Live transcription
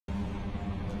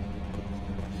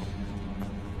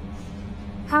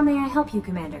How may I help you,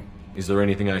 Commander? Is there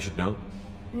anything I should know?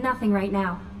 Nothing right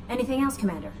now. Anything else,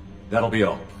 Commander? That'll be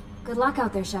all. Good luck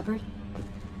out there, Shepard.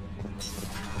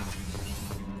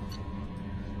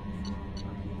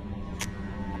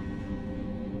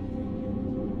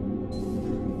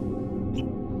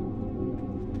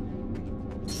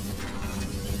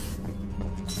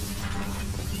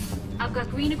 I've got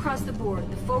green across the board.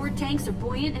 The forward tanks are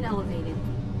buoyant and elevated.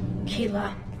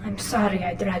 Keela, I'm sorry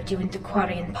I dragged you into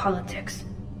Quarian politics.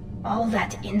 All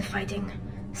that infighting,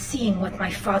 seeing what my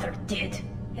father did.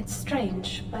 It's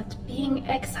strange, but being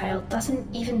exiled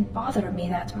doesn't even bother me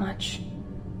that much.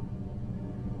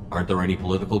 Aren't there any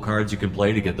political cards you can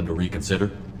play to get them to reconsider?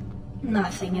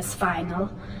 Nothing is final.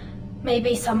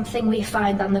 Maybe something we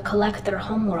find on the Collector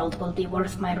homeworld will be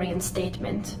worth my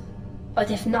reinstatement. But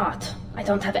if not, I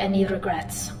don't have any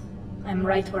regrets. I'm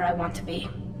right where I want to be.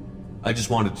 I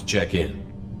just wanted to check in.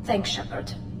 Thanks,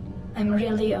 Shepard. I'm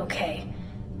really okay,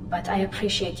 but I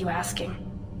appreciate you asking.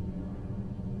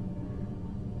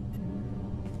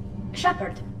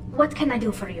 Shepard, what can I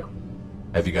do for you?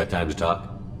 Have you got time to talk?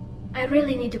 I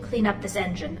really need to clean up this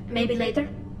engine. Maybe later?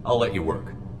 I'll let you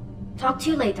work. Talk to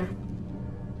you later.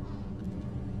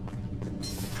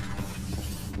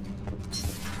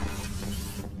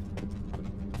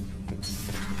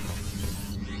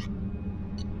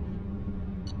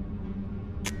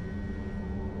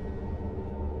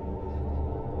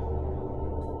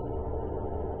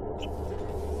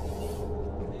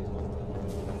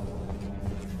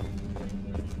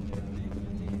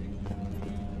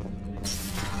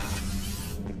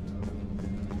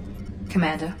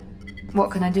 Commander,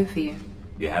 what can I do for you?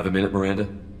 You have a minute, Miranda?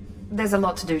 There's a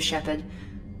lot to do, Shepard.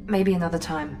 Maybe another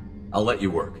time. I'll let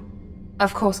you work.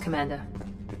 Of course, Commander.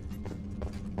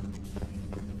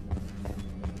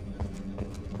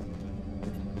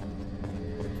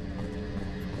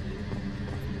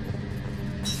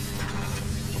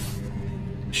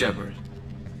 Shepard,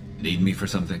 need me for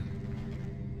something?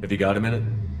 Have you got a minute?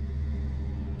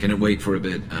 Can it wait for a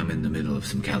bit? I'm in the middle of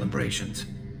some calibrations.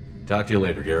 Talk to you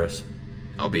later, Garrus.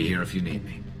 I'll be here if you need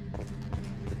me.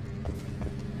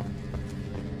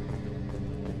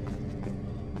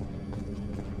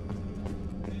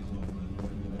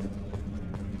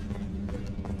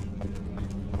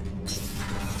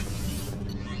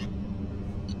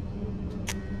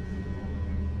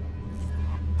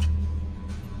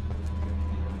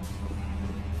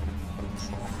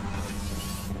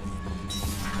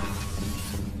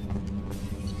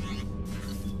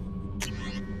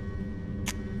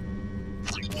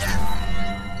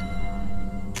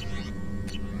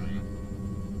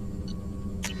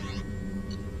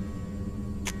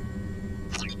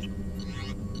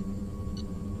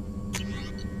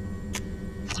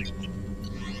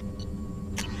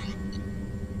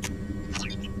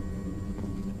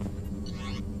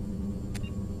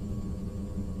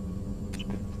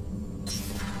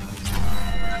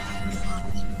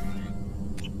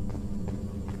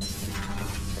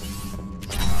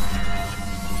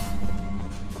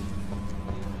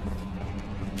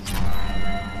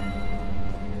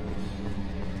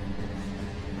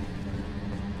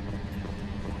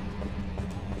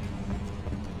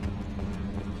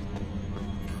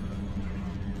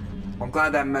 I'm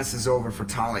glad that mess is over for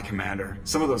Tali, Commander.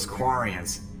 Some of those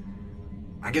Quarians.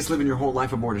 I guess living your whole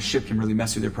life aboard a ship can really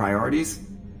mess with your priorities.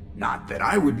 Not that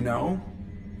I would know.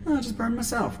 I'll just burn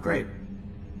myself. Great.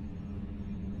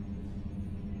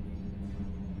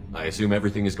 I assume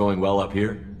everything is going well up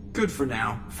here? Good for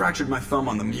now. Fractured my thumb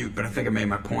on the mute, but I think I made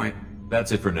my point.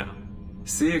 That's it for now.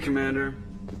 See you, Commander.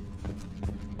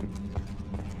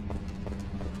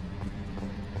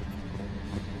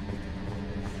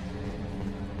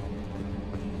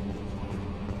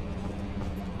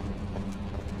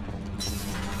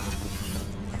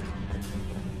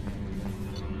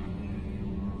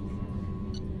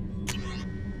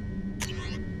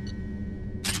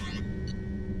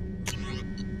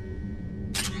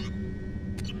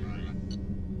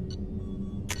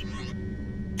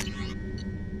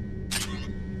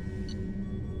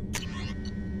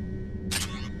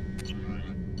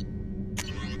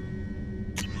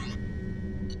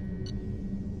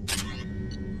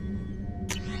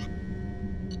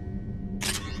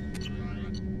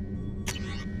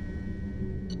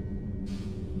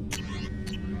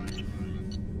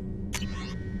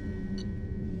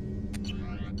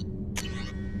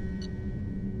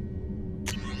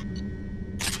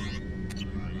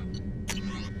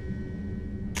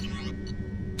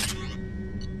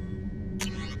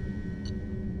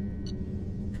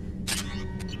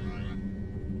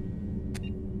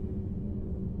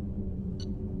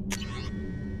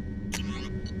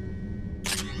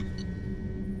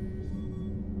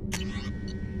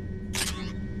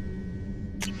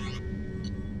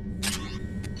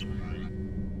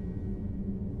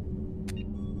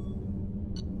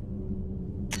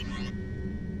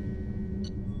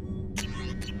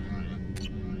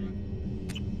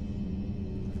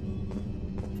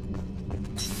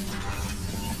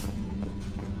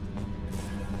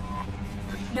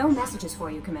 no messages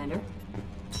for you, Commander.